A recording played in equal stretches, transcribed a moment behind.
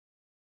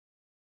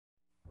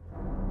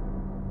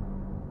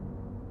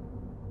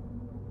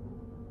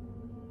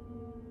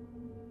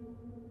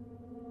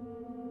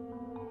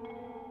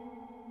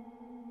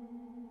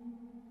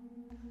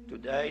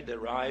Today, the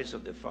rise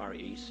of the Far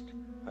East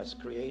has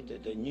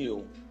created a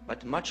new,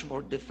 but much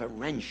more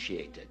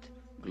differentiated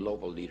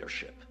global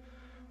leadership.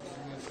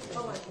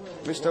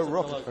 Mr.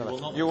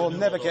 Rockefeller, you will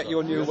never get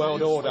your new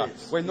world order.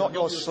 We're not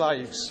your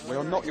slaves. We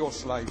are not your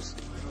slaves.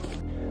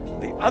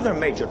 The other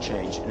major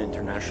change in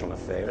international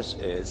affairs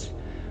is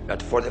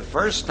that for the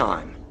first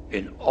time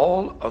in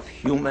all of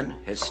human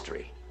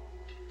history,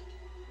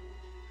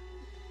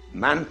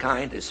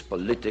 mankind is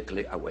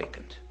politically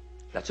awakened.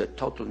 That's a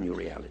total new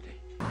reality.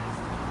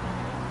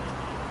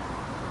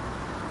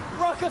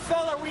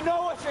 Rockefeller, we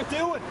know what you're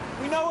doing.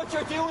 We know what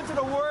you're doing to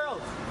the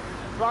world.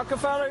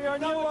 Rockefeller, your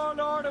new world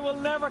order will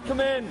never come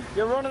in.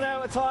 You're running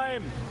out of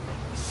time.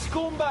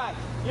 Scumbag,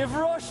 you've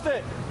rushed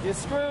it. You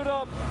screwed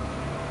up.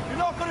 You're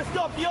not going to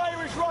stop the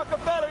Irish,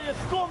 Rockefeller, you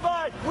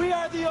scumbag. We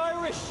are the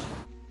Irish.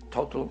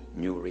 Total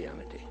new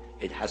reality.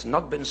 It has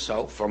not been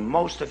so for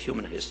most of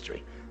human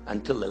history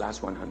until the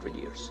last 100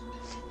 years.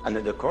 And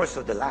in the course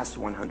of the last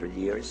 100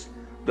 years,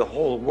 the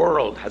whole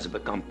world has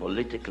become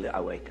politically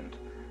awakened.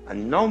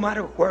 And no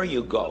matter where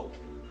you go,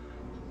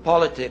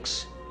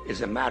 politics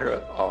is a matter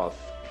of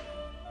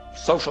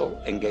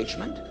social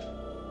engagement,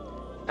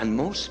 and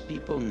most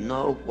people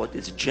know what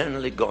is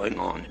generally going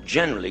on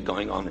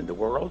in the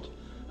world,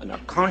 and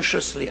are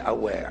consciously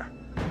aware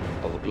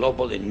of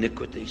global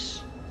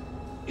iniquities,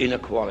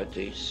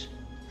 inequalities,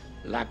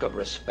 lack of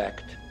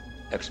respect,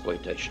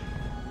 exploitation.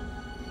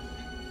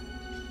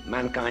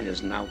 Mankind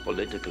is now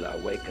politically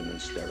awakened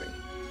and stirring.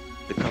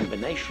 The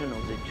combination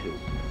of the two,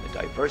 a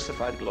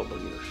diversified global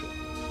leadership,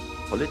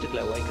 politically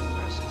awakened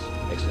masses,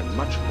 makes a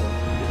much more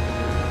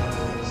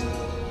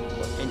difficult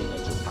for any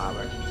major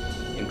power,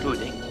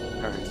 including,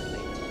 currently,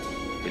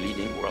 the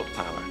leading world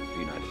power,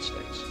 the United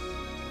States.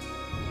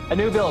 A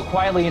new bill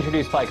quietly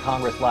introduced by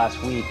Congress last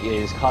week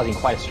is causing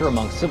quite a stir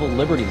among civil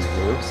liberties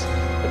groups.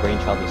 The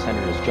brainchild of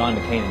Senators John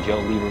McCain and Joe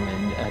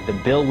Lieberman. The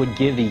bill would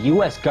give the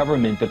U.S.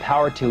 government the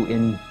power to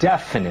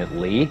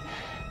indefinitely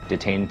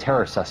detain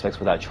terror suspects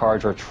without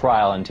charge or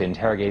trial and to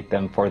interrogate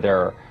them for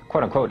their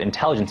quote-unquote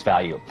intelligence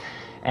value.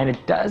 And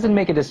it doesn't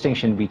make a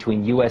distinction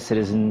between U.S.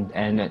 citizens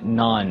and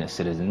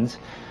non-citizens.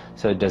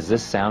 So does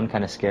this sound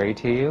kind of scary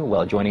to you?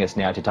 Well, joining us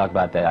now to talk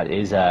about that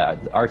is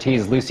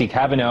RT's Lucy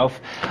Kavanaugh.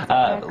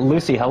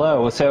 Lucy,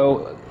 hello.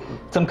 So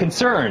some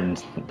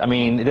concerns. I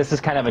mean, this is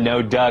kind of a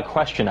no-duh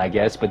question, I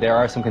guess, but there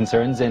are some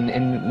concerns,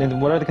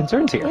 and what are the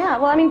concerns here? Yeah,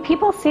 well, I mean,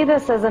 people see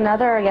this as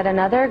yet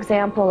another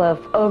example of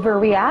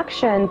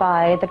overreaction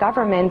by the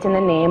government in the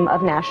name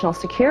of national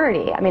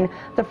security. I mean,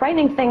 the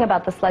frightening thing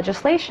about this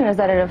legislation is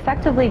that it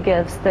effectively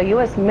gives the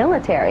U.S.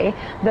 military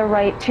the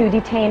right to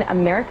detain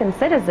American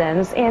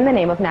citizens in the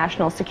name of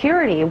national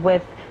security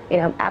with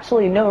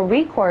absolutely no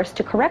recourse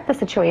to correct the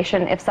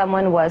situation if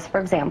someone was,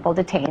 for example,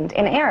 detained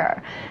in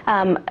error.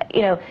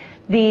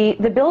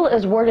 The bill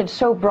is worded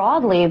so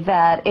broadly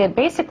that it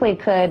basically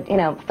could,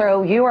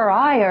 throw you or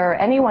I or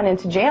anyone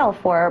into jail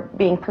for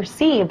being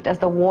perceived as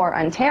the war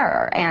on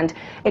terror. And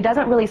it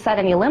doesn't really set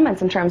any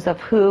limits in terms of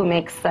who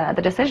makes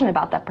the decision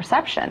about that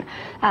perception.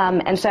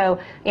 And so,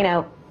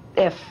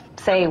 if,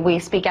 say, we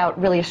speak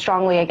out really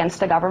strongly against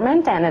the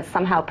government and it's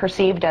somehow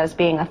perceived as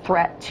being a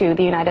threat to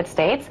the United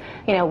States,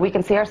 we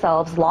can see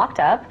ourselves locked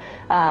up,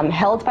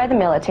 held by the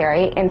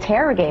military,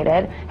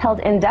 interrogated, held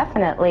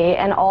indefinitely,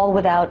 and all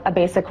without a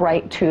basic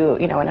right to,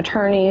 an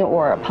attorney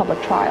or a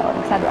public trial,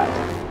 etc.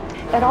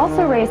 It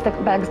also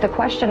begs the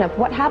question of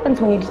what happens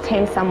when you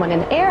detain someone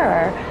in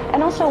error,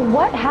 and also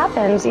what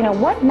happens,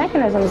 what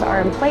mechanisms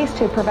are in place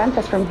to prevent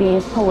this from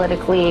being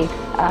politically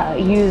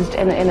used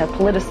in a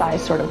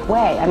politicized sort of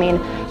way. I mean,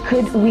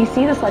 could we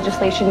see this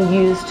legislation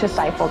used to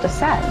stifle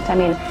dissent? I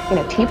mean,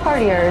 Tea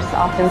Partiers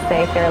often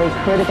say fairly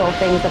critical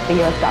things of the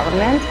U.S.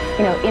 government.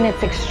 In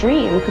its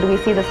extreme, could we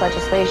see this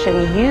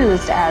legislation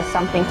used as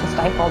something to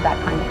stifle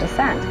that kind of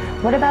dissent?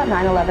 What about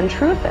 9/11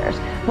 truthers?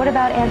 What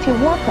about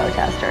anti-war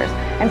protesters?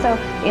 And so,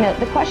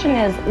 the question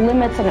is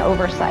limits and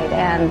oversight,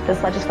 and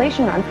this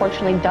legislation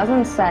unfortunately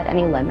doesn't set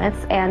any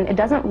limits, and it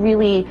doesn't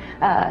really,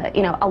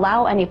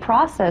 allow any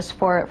process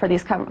for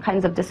these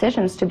kinds of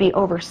decisions to be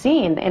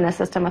overseen in a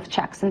system of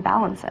checks and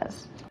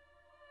balances.